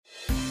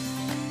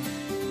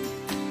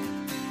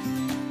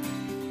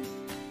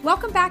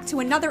Welcome back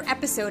to another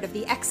episode of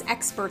the Ex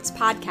Experts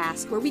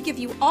podcast, where we give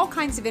you all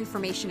kinds of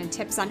information and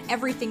tips on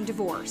everything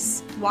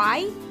divorce.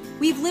 Why?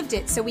 We've lived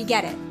it, so we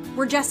get it.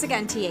 We're Jessica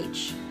and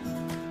TH.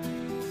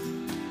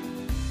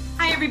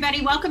 Hi,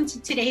 everybody. Welcome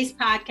to today's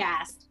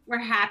podcast. We're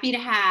happy to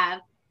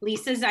have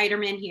Lisa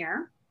Zeiderman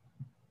here.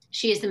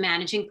 She is the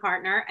managing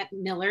partner at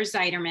Miller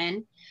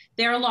Zeiderman.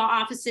 Their law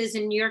offices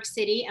in New York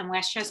City and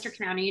Westchester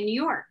County in New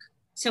York.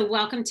 So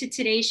welcome to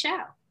today's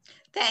show.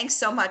 Thanks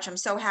so much. I'm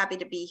so happy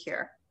to be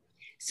here.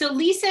 So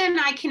Lisa and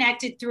I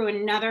connected through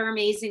another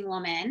amazing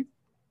woman,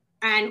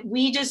 and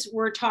we just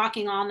were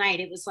talking all night.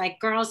 It was like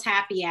girls'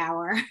 happy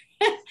hour.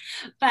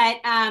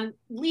 But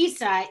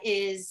Lisa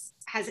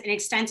has an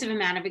extensive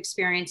amount of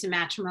experience in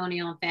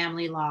matrimonial and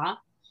family law.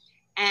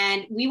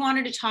 And we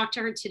wanted to talk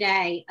to her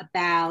today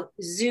about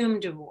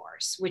Zoom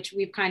divorce, which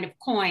we've kind of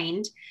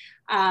coined.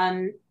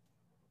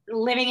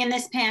 Living in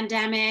this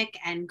pandemic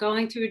and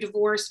going through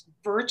divorce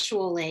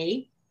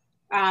virtually,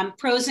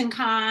 pros and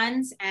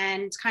cons,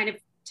 and kind of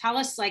tell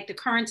us like the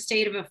current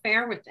state of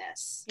affair with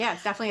this. Yeah,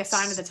 it's definitely a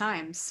sign of the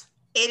times.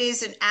 It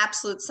is an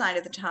absolute sign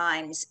of the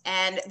times.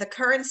 And the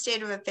current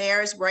state of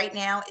affairs right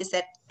now is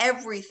that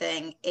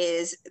everything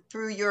is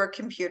through your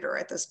computer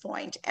at this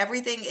point.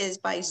 Everything is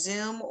by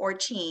Zoom or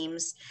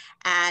Teams.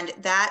 And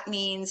that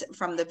means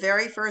from the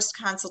very first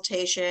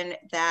consultation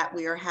that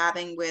we are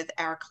having with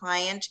our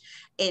client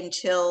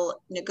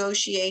until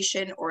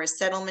negotiation or a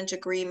settlement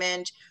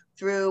agreement,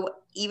 through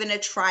even a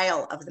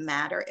trial of the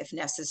matter if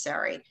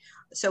necessary.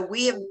 So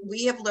we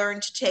have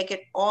learned to take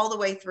it all the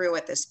way through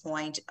at this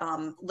point,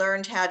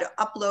 learned how to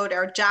upload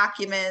our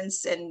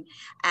documents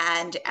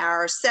and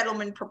our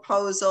settlement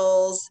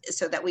proposals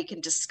so that we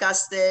can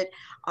discuss it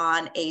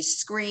on a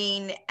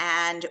screen,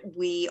 and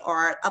we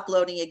are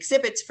uploading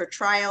exhibits for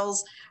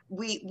trials.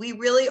 We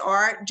really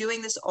are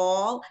doing this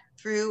all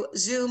through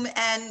Zoom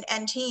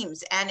and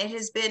Teams, and it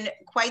has been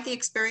quite the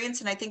experience,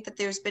 and I think that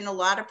there's been a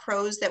lot of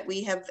pros that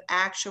we have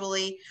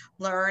actually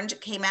learned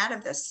came out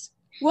of this.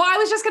 Well, I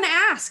was just going to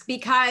ask,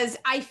 because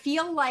I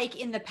feel like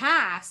in the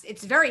past,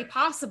 it's very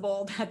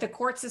possible that the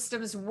court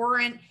systems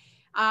weren't,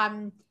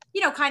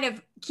 kind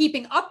of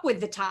keeping up with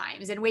the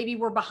times, and maybe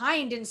we're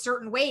behind in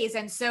certain ways.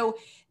 And so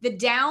the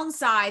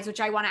downsides,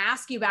 which I want to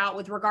ask you about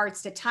with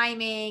regards to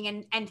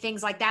timing and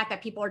things like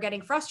that people are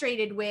getting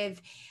frustrated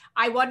with,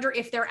 I wonder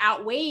if they're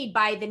outweighed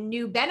by the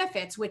new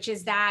benefits, which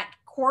is that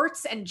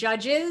courts and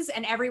judges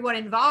and everyone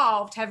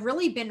involved have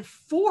really been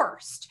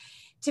forced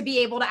to be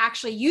able to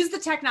actually use the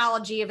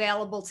technology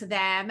available to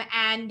them.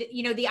 And,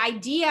 the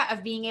idea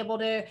of being able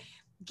to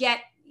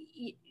get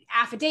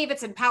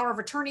affidavits and power of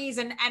attorneys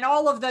and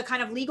all of the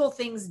kind of legal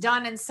things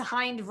done and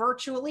signed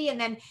virtually and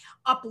then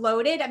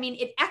uploaded. I mean,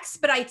 it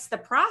expedites the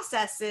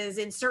processes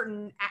in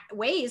certain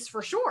ways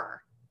for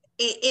sure.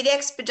 It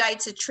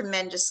expedites it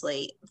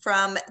tremendously.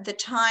 From the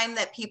time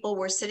that people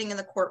were sitting in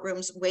the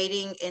courtrooms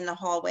waiting in the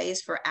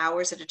hallways for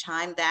hours at a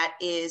time, that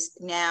is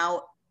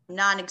now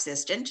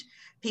non-existent.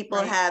 People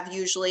Right. have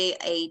usually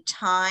a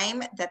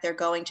time that they're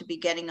going to be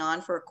getting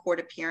on for a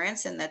court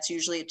appearance, and that's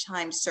usually a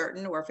time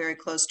certain or very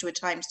close to a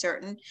time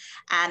certain.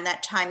 And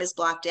that time is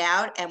blocked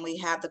out, and we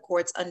have the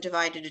court's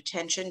undivided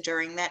attention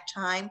during that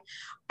time.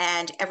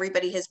 And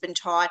everybody has been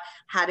taught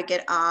how to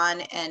get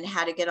on and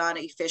how to get on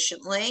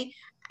efficiently.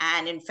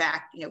 And in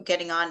fact,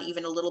 getting on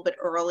even a little bit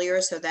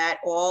earlier so that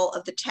all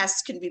of the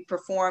tests can be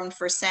performed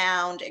for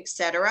sound,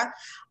 etc.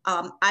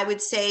 I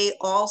would say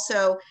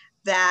also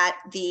that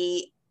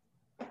the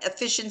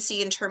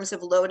efficiency in terms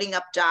of loading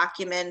up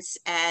documents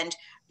and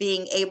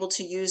being able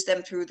to use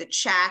them through the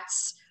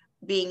chats,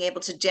 being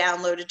able to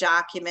download a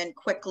document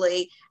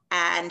quickly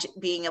and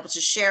being able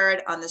to share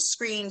it on the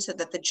screen so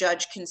that the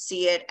judge can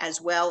see it, as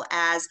well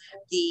as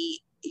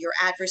your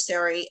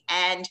adversary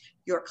and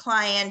your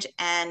client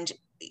and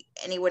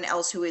anyone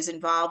else who is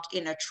involved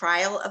in a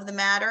trial of the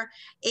matter.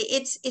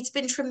 It's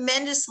been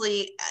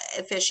tremendously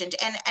efficient.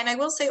 And I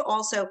will say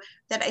also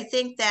that I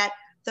think that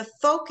the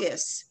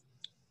focus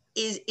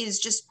is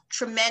just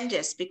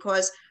tremendous,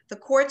 because the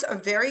courts are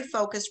very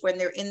focused when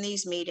they're in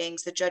these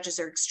meetings. The judges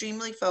are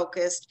extremely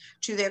focused,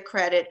 to their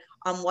credit,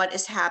 on what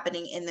is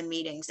happening in the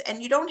meetings.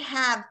 And you don't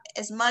have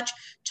as much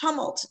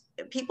tumult,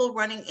 people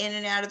running in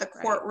and out of the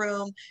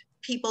courtroom, right.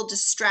 People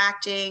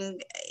distracting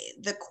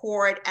the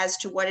court as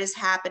to what is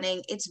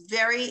happening. It's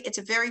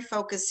a very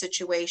focused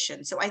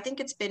situation. So I think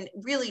it's been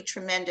really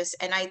tremendous.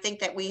 And I think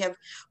that we have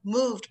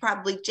moved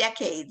probably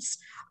decades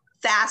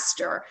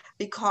faster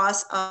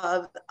because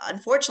of,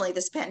 unfortunately,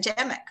 this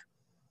pandemic.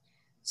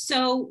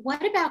 So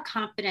what about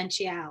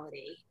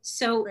confidentiality?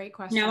 So Great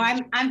question. now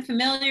I'm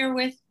familiar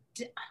with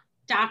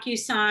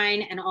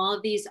DocuSign and all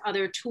of these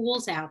other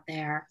tools out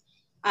there.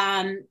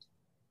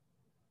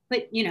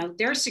 But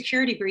there are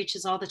security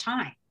breaches all the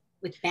time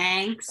with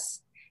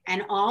banks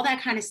and all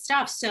that kind of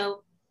stuff.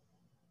 So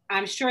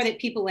I'm sure that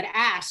people would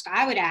ask,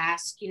 I would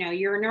ask,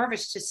 you're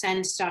nervous to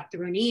send stuff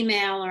through an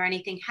email or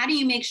anything. How do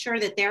you make sure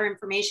that their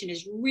information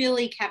is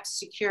really kept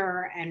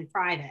secure and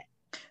private?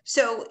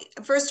 So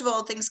first of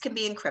all, things can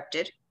be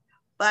encrypted,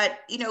 but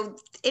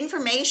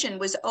information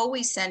was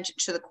always sent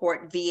to the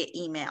court via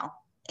email.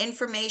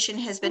 information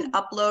has been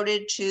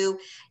uploaded to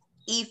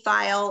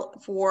e-file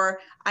for,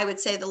 I would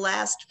say, the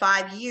last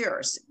 5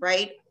 years,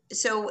 right?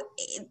 So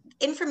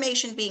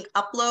information being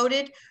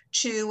uploaded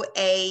to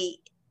a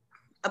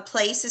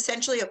place,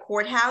 essentially a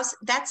courthouse,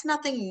 that's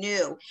nothing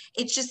new.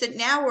 It's just that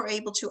now we're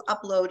able to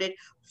upload it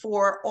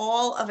for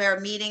all of our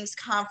meetings,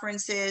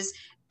 conferences,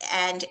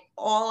 and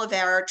all of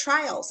our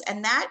trials.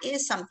 And that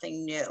is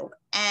something new.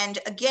 And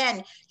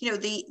again, you know,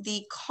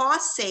 the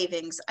cost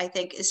savings, I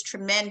think, is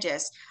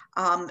tremendous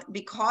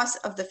because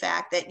of the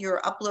fact that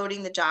you're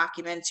uploading the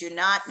documents. You're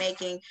not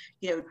making,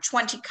 you know,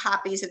 20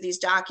 copies of these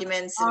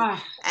documents. And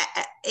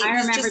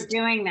I remember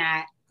doing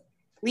that.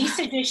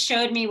 Lisa just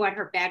showed me what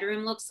her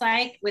bedroom looks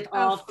like with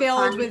all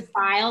filled with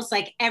files.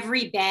 Like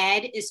every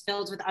bed is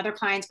filled with other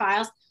clients'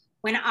 files.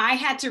 When I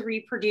had to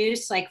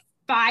reproduce like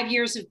 5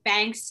 years of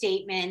bank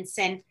statements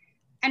and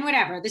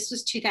whatever, this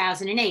was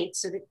 2008,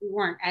 so that we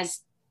weren't as,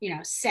 you know,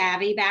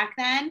 savvy back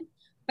then,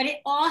 but it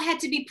all had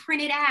to be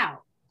printed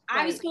out.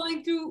 Right. I was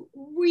going through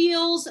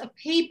reels of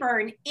paper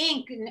and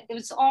ink, and it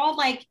was all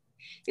like,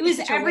 it was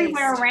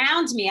everywhere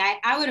around me.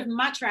 I would have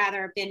much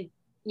rather have been,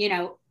 you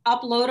know,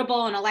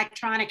 uploadable and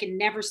electronic and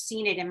never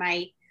seen it in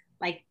my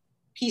like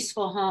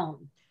peaceful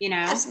home, you know?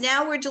 Yes,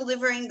 now we're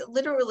delivering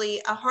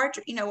literally a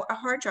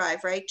hard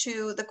drive, right,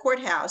 to the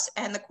courthouse,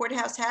 and the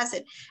courthouse has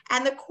it.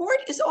 And the court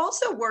is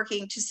also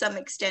working to some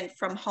extent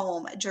from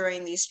home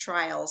during these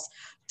trials.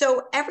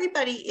 So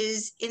everybody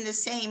is in the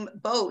same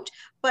boat.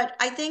 But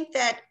I think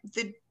that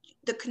the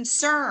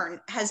concern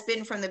has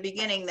been from the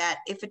beginning that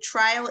if a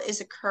trial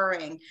is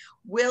occurring,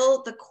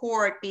 will the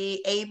court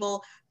be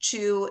able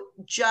to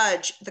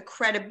judge the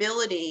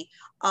credibility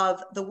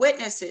of the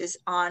witnesses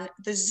on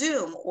the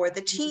Zoom or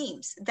the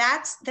Teams?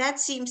 That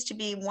seems to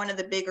be one of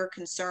the bigger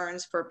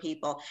concerns for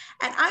people.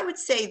 And I would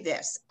say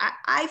this,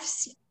 I've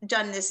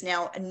done this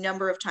now a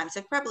number of times.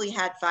 I've probably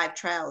had 5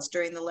 trials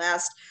during the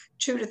last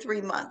 2 to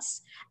 3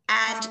 months.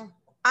 And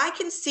I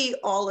can see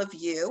all of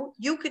you.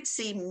 You could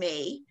see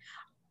me.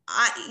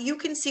 You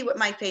can see what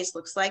my face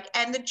looks like.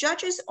 And the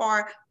judges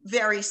are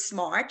very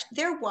smart.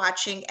 They're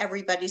watching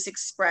everybody's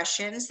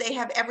expressions. They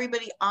have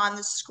everybody on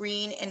the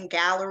screen in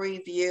gallery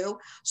view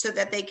so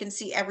that they can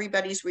see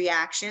everybody's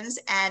reactions.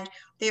 And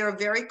they are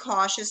very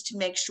cautious to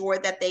make sure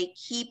that they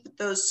keep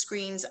those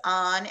screens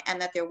on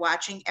and that they're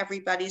watching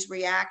everybody's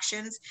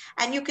reactions.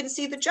 And you can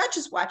see the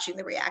judges watching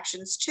the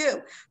reactions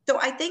too. So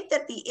I think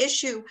that the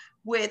issue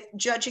with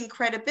judging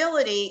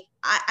credibility,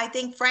 I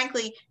think,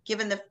 frankly,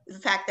 given the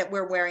fact that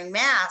we're wearing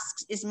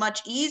masks, is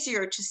much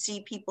easier to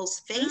see people's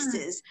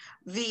faces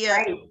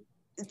via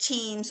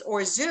Teams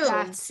or Zoom.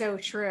 That's so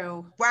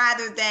true.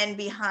 Rather than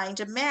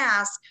behind a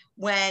mask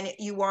when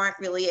you aren't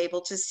really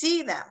able to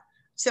see them.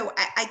 So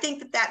I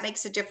think that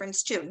makes a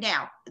difference too.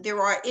 Now,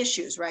 there are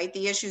issues, right?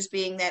 The issues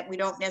being that we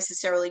don't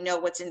necessarily know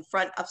what's in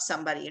front of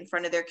somebody, in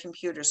front of their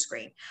computer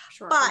screen.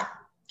 Sure. But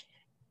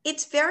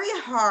it's very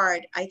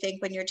hard, I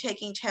think, when you're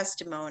taking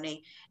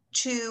testimony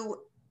to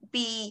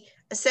be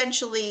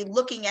essentially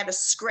looking at a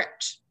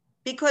script,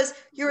 because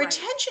your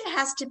attention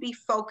has to be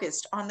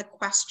focused on the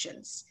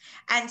questions.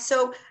 And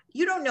so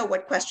you don't know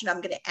what question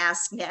I'm going to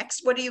ask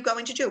next. What are you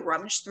going to do?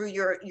 Rummage through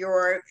your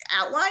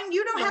outline?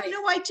 You don't have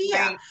no idea.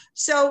 Right.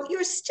 So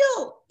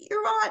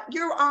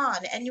you're on,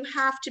 and you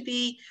have to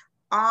be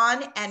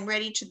on and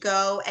ready to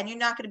go. And you're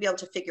not going to be able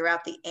to figure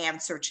out the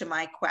answer to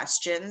my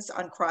questions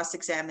on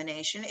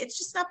cross-examination. It's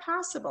just not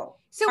possible.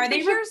 So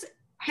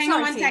hang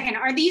on one second.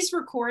 Are these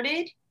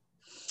recorded?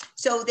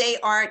 So they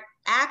are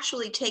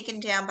actually taken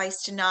down by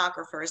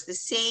stenographers, the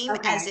same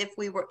as if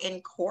we were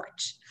in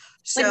court.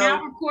 So, but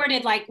not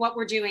recorded like what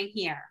we're doing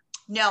here.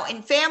 No,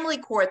 in family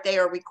court, they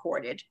are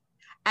recorded,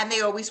 and they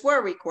always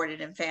were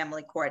recorded in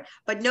family court.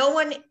 But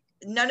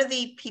none of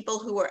the people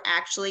who were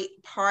actually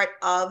part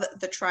of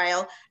the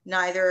trial,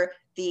 neither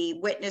the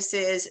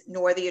witnesses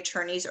nor the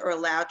attorneys, are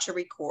allowed to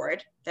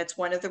record. That's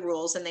one of the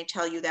rules, and they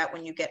tell you that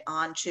when you get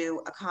onto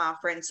a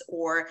conference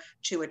or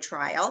to a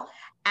trial.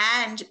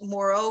 And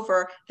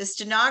moreover, the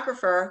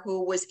stenographer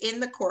who was in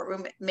the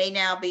courtroom may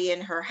now be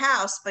in her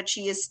house, but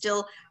he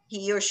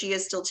or she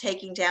is still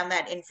taking down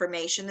that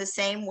information the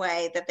same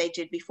way that they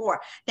did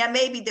before. Now,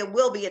 maybe there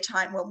will be a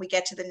time when we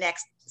get to the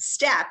next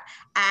step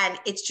and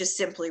it's just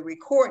simply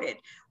recorded,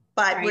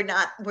 but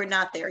we're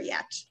not there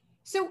yet.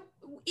 So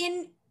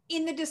in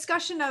the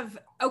discussion of,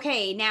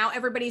 okay, now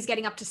everybody's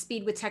getting up to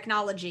speed with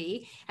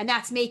technology, and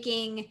that's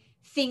making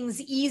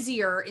things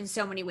easier in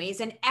so many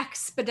ways and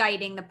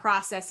expediting the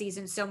processes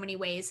in so many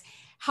ways.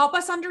 Help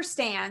us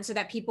understand, so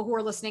that people who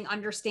are listening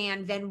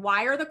understand, then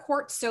why are the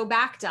courts so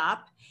backed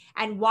up,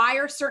 and why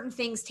are certain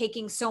things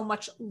taking so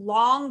much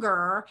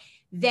longer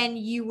than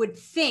you would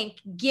think,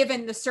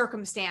 given the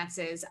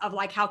circumstances of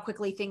like how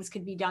quickly things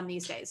could be done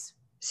these days?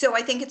 So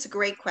I think it's a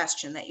great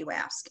question that you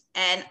ask.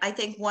 And I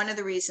think one of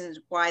the reasons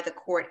why the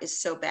court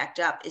is so backed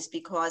up is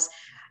because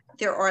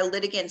there are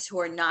litigants who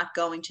are not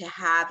going to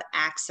have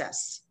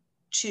access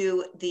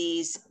to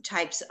these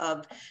types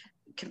of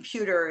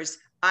computers,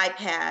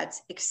 iPads,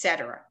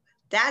 etc.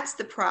 That's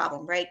the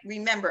problem, right?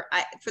 Remember,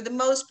 for the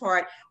most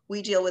part,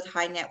 we deal with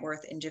high net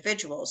worth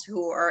individuals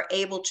who are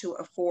able to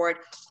afford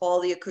all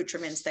the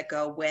accoutrements that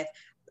go with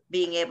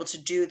being able to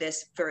do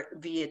this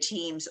via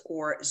Teams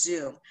or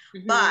Zoom.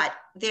 Mm-hmm. But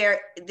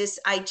this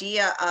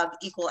idea of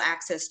equal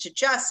access to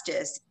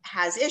justice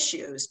has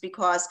issues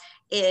because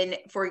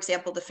for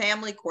example, the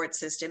family court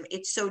system,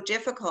 it's so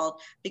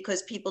difficult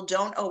because people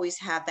don't always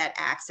have that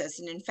access.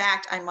 And in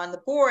fact, I'm on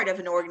the board of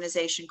an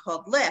organization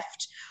called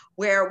LIFT,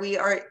 where we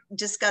are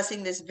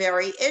discussing this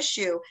very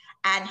issue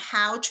and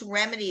how to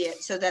remedy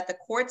it so that the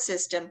court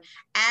system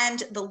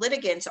and the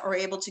litigants are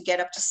able to get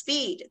up to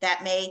speed.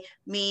 That may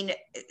mean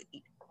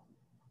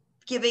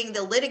giving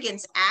the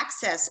litigants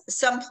access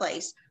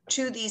someplace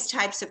to these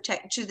types of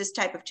to this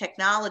type of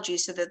technology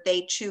so that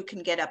they too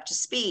can get up to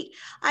speed.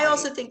 I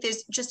also think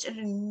there's just an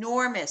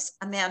enormous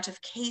amount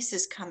of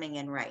cases coming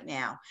in right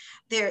now.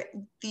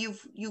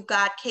 You've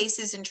got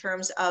cases in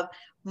terms of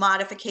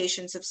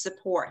modifications of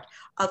support,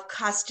 of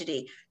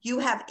custody. You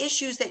have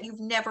issues that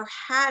you've never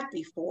had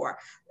before.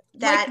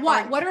 Like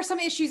what? What are some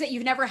issues that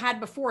you've never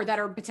had before that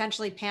are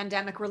potentially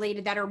pandemic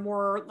related, that are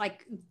more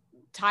like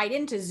tied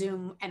into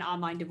Zoom and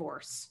online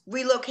divorce?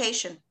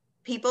 Relocation.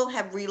 People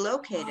have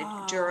relocated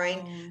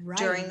during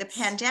the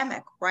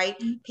pandemic, right?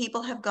 Mm-hmm.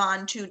 People have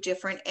gone to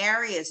different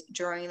areas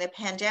during the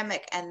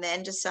pandemic and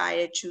then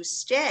decided to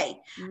stay.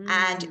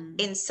 And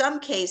in some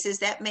cases,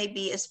 that may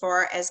be as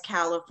far as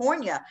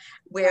California,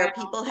 where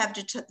people have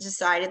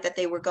decided that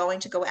they were going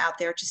to go out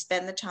there to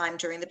spend the time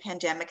during the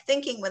pandemic,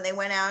 thinking when they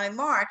went out in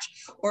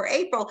March or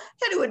April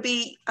that it would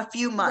be a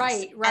few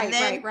months.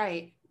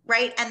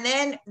 Right. And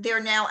then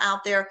they're now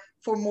out there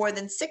for more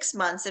than 6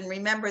 months. And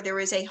remember, there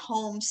is a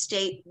home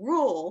state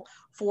rule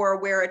for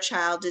where a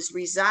child is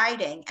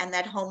residing. And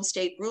that home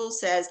state rule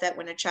says that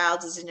when a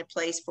child is in a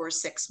place for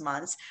 6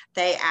 months,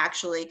 they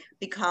actually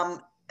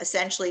become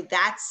essentially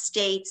that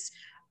state's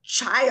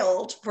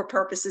child for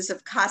purposes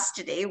of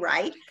custody,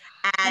 right?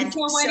 And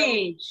until what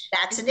age?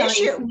 That's an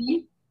issue.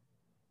 18?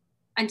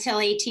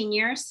 Until 18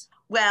 years?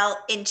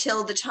 Well,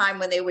 until the time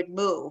when they would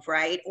move,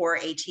 right? Or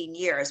 18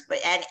 years. But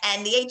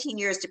and the 18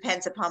 years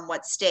depends upon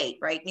what state,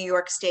 right? New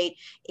York State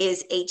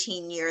is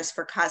 18 years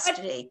for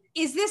custody.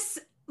 But is this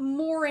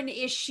more an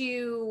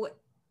issue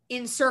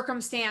in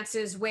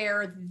circumstances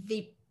where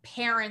the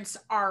parents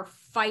are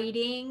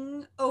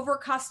fighting over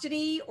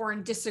custody or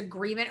in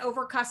disagreement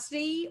over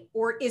custody?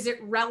 Or is it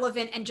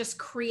relevant and just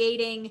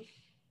creating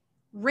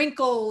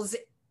wrinkles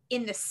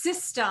in the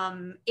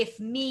system if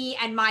me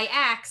and my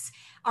ex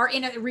are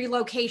in a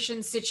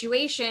relocation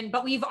situation,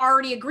 but we've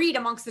already agreed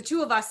amongst the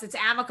two of us it's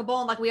amicable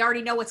and like we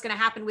already know what's going to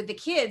happen with the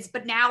kids,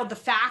 but now the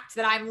fact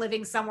that I'm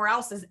living somewhere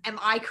else am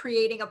I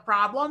creating a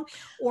problem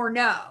or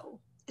no?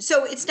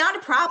 So it's not a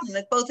problem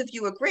if both of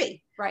you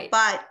agree. Right.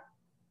 But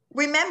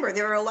remember,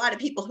 there are a lot of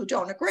people who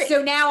don't agree.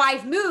 So now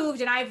I've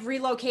moved and I've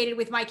relocated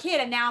with my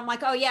kid and now I'm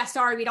like, oh yeah,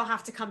 sorry, we don't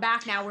have to come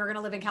back now. We're going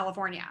to live in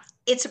California.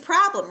 It's a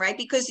problem, right?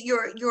 Because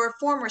your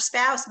former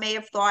spouse may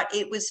have thought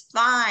it was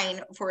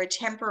fine for a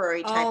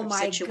temporary type of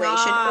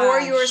situation, or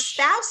your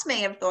spouse may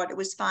have thought it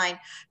was fine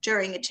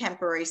during a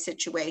temporary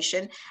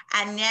situation.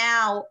 And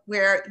now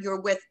where you're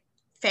with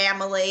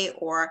family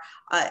or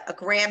a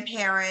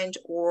grandparent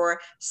or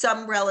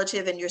some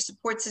relative and your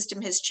support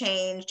system has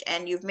changed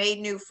and you've made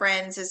new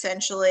friends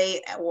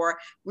essentially or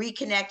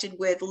reconnected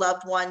with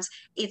loved ones,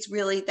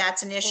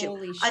 that's an issue.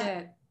 Holy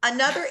shit.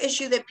 Another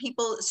issue that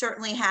people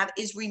certainly have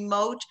is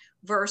remote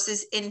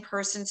versus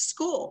in-person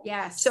school.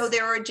 Yes. So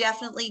there are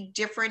definitely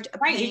different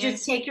opinions. Right, you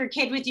just take your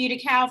kid with you to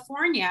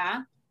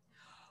California.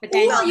 But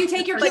then, or you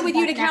take your kid with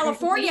you to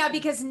California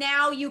because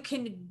now you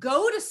can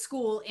go to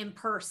school in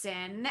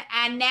person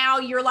and now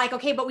you're like,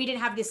 okay, but we didn't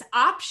have this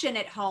option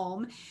at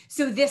home.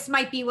 So this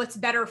might be what's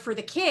better for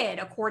the kid,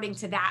 according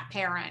to that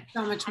parent.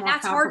 So much more. And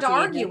that's hard to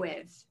argue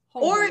with.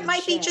 Or it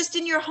might be just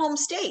in your home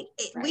state.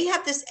 We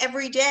have this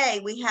every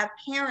day. We have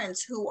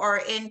parents who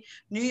are in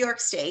New York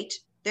State.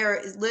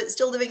 They're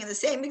still living in the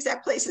same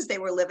exact places they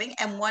were living.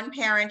 And one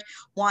parent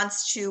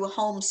wants to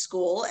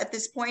homeschool at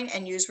this point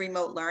and use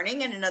remote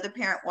learning. And another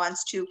parent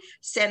wants to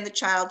send the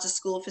child to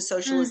school for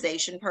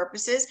socialization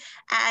purposes.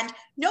 And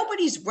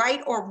nobody's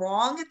right or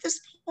wrong at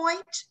this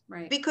point,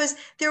 right? Because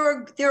there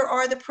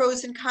are the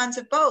pros and cons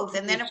of both.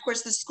 And then of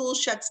course the school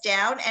shuts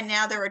down and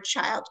now there are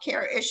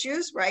childcare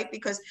issues, right?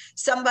 Because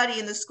somebody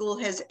in the school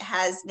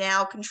has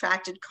now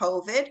contracted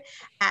COVID.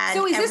 And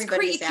so is this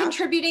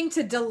contributing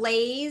to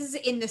delays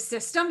in the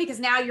system because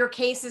now your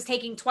case is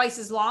taking twice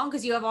as long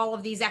because you have all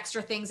of these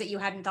extra things that you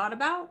hadn't thought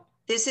about?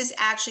 This is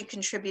actually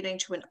contributing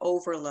to an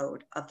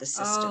overload of the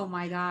system. Oh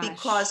my gosh.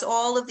 Because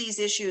all of these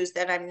issues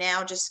that I'm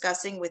now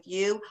discussing with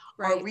you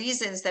are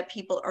reasons that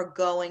people are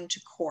going to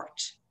court.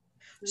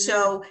 Mm-hmm.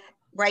 So,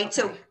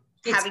 so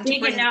it's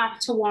big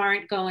enough to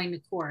warrant going to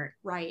court.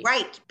 Right.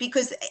 Right.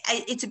 Because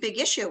it's a big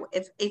issue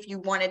if you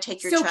want to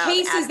take your child out of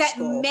school. So cases that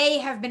may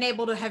have been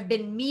able to have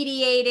been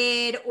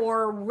mediated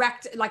or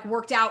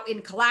worked out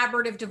in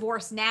collaborative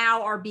divorce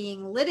now are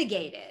being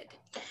litigated.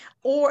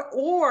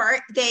 Or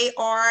they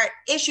are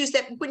issues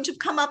that wouldn't have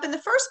come up in the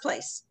first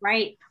place.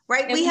 Right.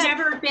 Right. It's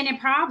never been a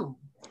problem.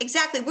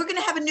 Exactly. We're going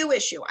to have a new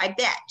issue. I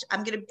bet.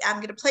 I'm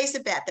going to place a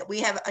bet that we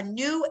have a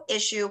new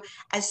issue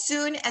as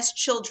soon as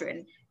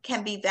children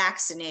can be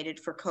vaccinated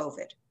for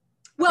COVID.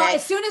 Well, Okay?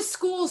 as soon as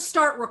schools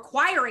start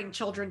requiring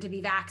children to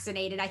be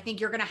vaccinated, I think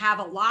you're going to have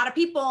a lot of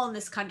people in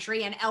this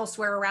country and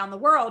elsewhere around the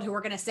world who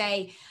are going to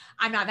say,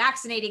 I'm not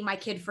vaccinating my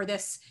kid for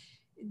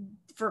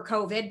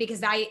COVID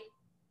because they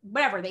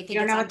think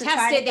it's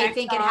untested. They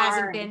think it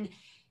hasn't been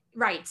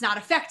right. It's not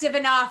effective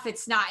enough.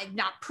 It's not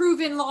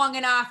proven long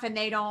enough. And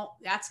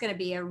that's going to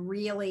be a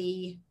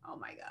really, oh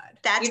my God.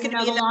 That's going to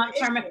be the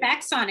long-term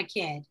effects on a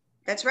kid.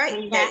 That's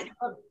right. That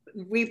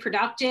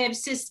reproductive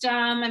system.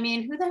 I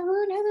mean, who the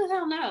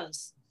hell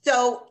knows?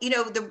 So,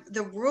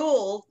 the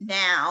rule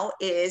now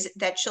is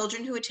that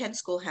children who attend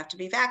school have to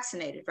be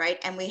vaccinated, right?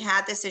 And we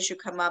had this issue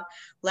come up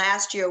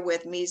last year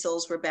with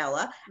measles,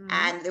 rubella,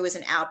 and there was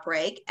an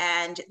outbreak,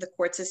 and the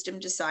court system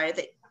decided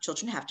that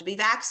children have to be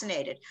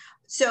vaccinated.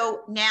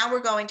 So now we're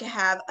going to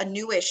have a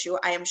new issue,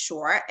 I am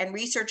sure, and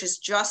research is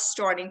just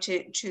starting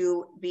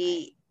to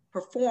be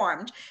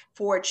performed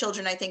for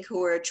children, I think,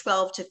 who are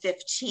 12 to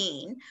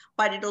 15,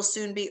 but it'll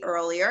soon be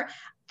earlier.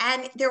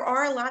 And there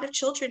are a lot of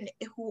children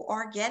who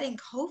are getting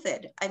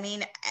COVID. I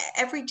mean,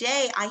 every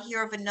day I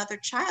hear of another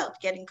child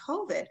getting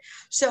COVID.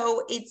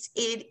 So it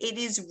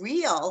is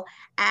real.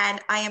 And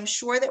I am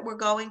sure that we're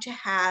going to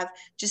have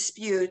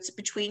disputes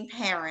between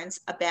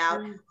parents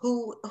about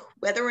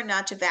whether or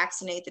not to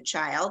vaccinate the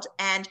child.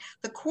 And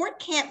the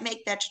court can't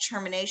make that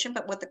determination,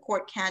 but what the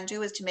court can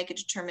do is to make a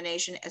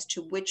determination as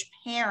to which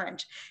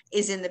parent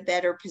is in the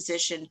better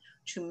position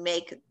to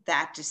make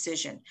that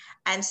decision.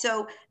 And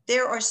so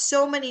there are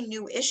so many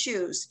new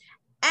issues.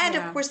 And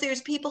of course,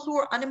 there's people who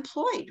are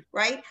unemployed,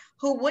 right?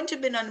 Who wouldn't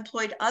have been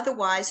unemployed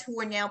otherwise,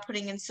 who are now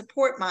putting in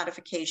support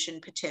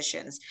modification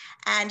petitions.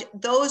 And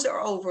those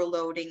are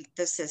overloading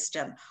the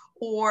system.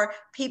 Or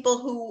people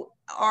who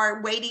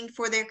are waiting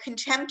for their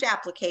contempt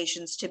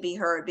applications to be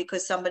heard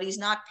because somebody's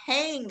not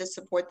paying the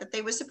support that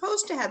they were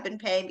supposed to have been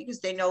paying because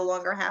they no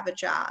longer have a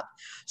job.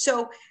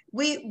 So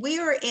we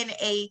are in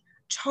a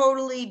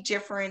totally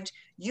different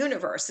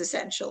universe,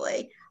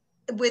 essentially,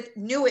 with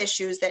new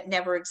issues that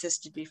never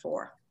existed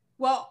before.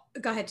 Well,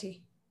 go ahead,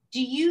 T.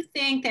 Do you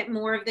think that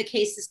more of the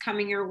cases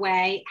coming your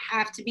way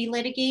have to be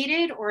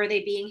litigated, or are they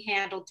being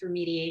handled through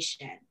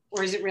mediation?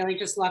 Or is it really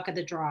just luck of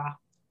the draw?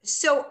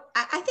 So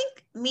I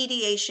think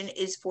mediation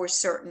is for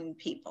certain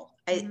people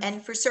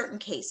and for certain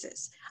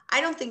cases.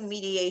 I don't think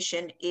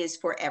mediation is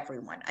for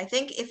everyone. I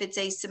think if it's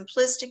a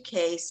simplistic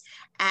case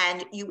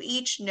and you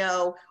each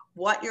know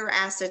what your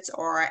assets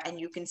are, and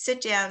you can sit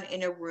down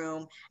in a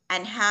room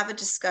and have a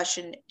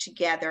discussion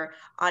together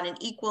on an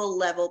equal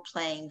level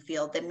playing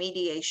field, then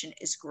mediation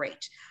is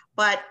great.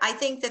 But I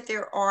think that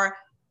there are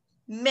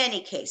many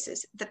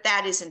cases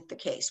that isn't the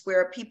case,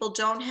 where people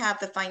don't have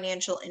the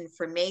financial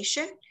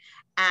information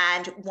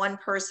and one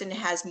person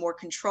has more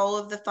control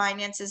of the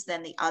finances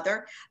than the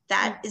other.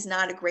 That is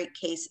not a great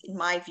case, in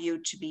my view,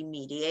 to be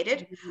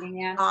mediated.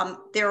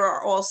 There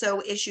are also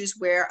issues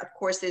where, of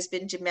course, there's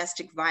been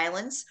domestic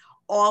violence.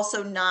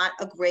 Also not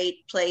a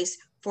great place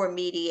for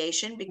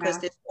mediation because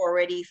there's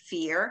already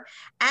fear.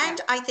 And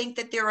I think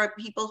that there are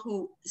people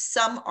who,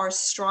 some are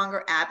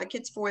stronger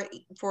advocates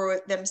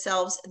for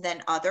themselves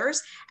than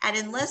others. And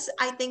unless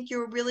I think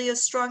you're really a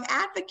strong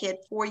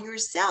advocate for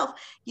yourself,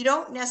 you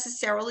don't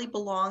necessarily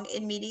belong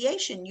in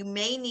mediation. You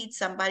may need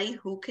somebody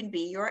who can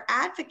be your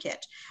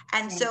advocate.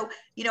 And so,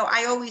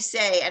 I always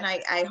say, and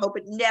I hope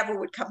it never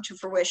would come to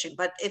fruition,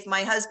 but if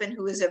my husband,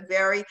 who is a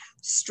very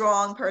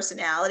strong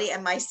personality,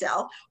 and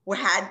myself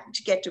had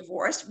to get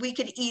divorced, we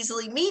could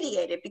easily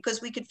mediate it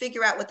because we could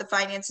figure out what the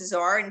finances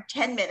are in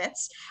 10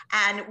 minutes,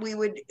 and we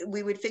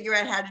would figure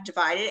out how to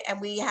divide it,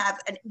 and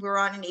we're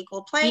on an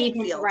equal playing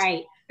field.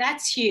 Right.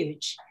 That's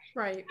huge.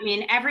 Right. I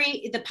mean,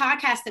 the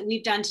podcast that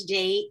we've done to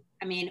date,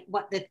 I mean,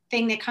 what the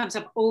thing that comes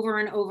up over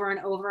and over and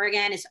over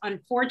again is,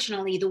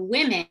 unfortunately, the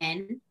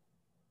women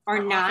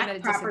are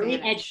not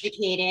properly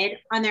educated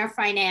on their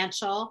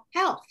financial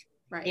health.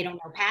 Right. They don't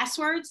know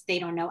passwords. They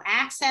don't know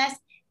access.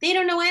 They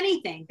don't know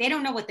anything. They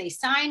don't know what they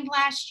signed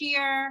last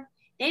year.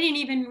 They didn't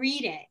even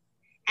read it.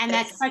 And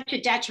that's such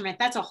a detriment.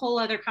 That's a whole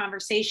other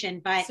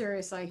conversation. But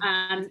seriously,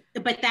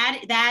 but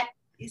that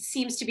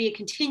seems to be a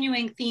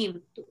continuing theme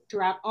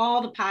throughout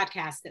all the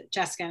podcasts that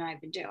Jessica and I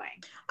have been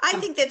doing. I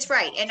think that's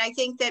right. And I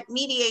think that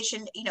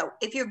mediation,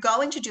 if you're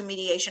going to do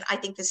mediation, I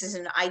think this is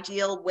an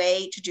ideal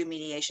way to do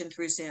mediation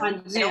through Zoom. I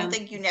don't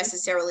think you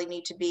necessarily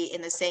need to be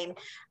in the same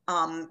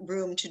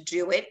room to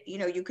do it.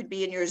 You could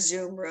be in your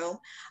Zoom room,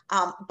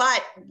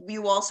 but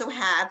you also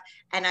have,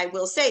 and I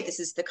will say this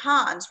is the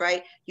cons,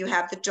 right? You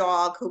have the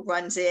dog who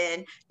runs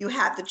in, you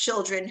have the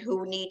children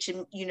who need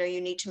to, you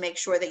need to make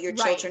sure that your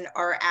children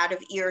are out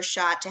of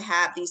earshot to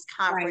have these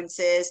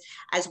conferences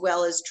as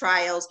well as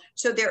trials.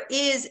 So there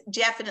is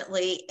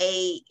definitely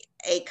a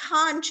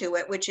con to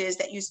it, which is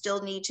that you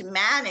still need to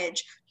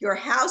manage your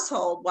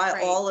household while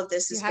all of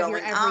this is going on. You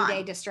have your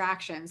everyday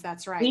distractions.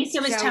 That's right.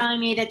 Lisa was telling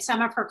me that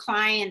some of her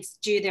clients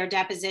do their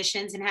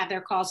depositions and have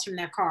their calls from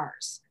their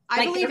cars.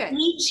 I believe they're it.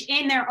 Each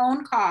in their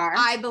own car.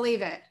 I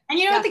believe it. And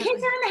you know what? The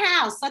kids are in the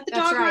house. Let the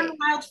dog run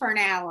wild for an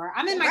hour.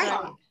 I'm in my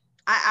car.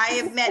 I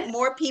have met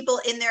more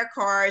people in their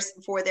cars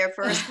for their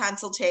first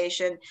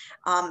consultation.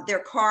 Their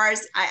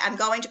cars, I'm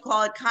going to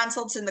call it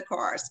consults in the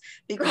cars,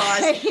 because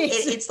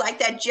it's like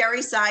that Jerry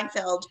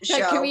Seinfeld show.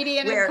 The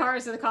comedian in the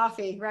cars and the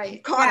coffee,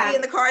 right? Coffee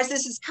in the cars.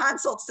 This is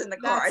consults in the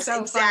cars.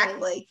 So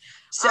exactly. Funny.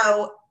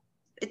 So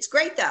it's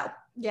great though.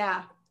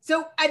 Yeah.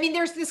 So, I mean,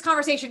 this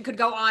conversation could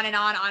go on and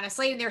on,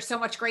 honestly, and there's so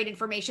much great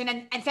information.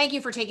 And thank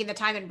you for taking the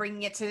time and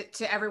bringing it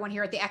to everyone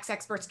here at the X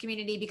Experts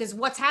community, because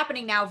what's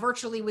happening now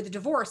virtually with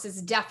divorce is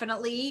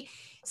definitely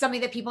something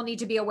that people need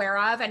to be aware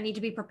of and need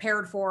to be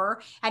prepared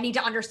for and need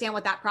to understand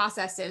what that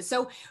process is.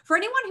 So for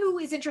anyone who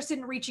is interested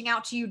in reaching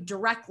out to you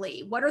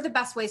directly, what are the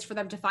best ways for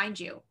them to find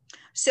you?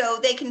 So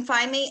they can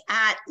find me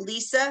at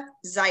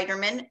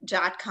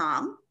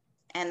lisazeiderman.com,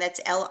 and that's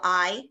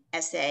LISAZEI.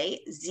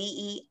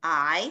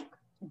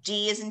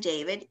 D as in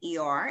David,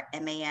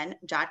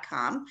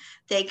 ERMAN.com.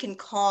 They can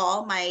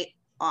call my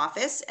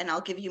office, and I'll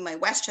give you my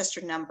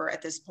Westchester number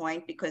at this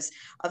point because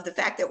of the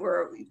fact that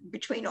we're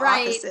between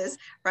offices,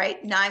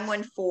 right?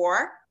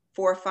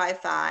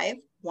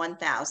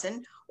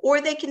 914-455-1000. Or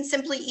they can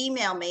simply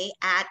email me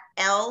at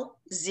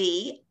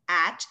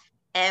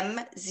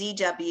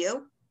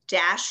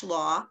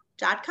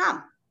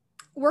lz@mzw-law.com.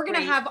 We're going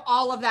to have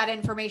all of that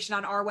information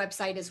on our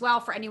website as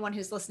well. For anyone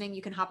who's listening,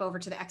 you can hop over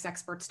to the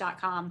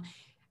xexperts.com.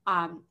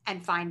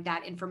 And find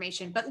that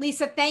information. But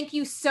Lisa, thank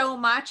you so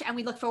much. And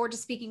we look forward to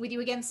speaking with you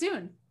again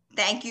soon.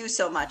 Thank you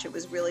so much. It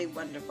was really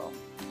wonderful.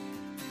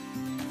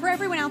 For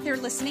everyone out there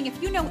listening,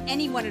 if you know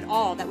anyone at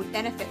all that would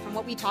benefit from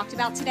what we talked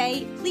about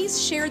today,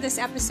 please share this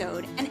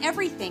episode and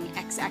everything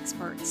X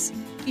Experts.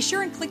 Be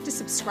sure and click to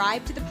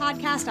subscribe to the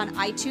podcast on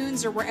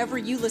iTunes or wherever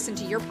you listen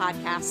to your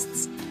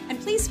podcasts. And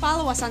please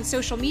follow us on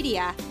social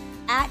media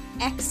at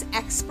X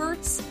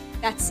Experts.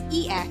 That's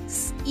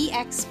EXPERTS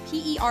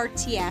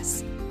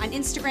on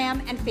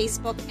Instagram and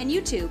Facebook and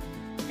YouTube.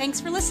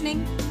 Thanks for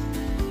listening.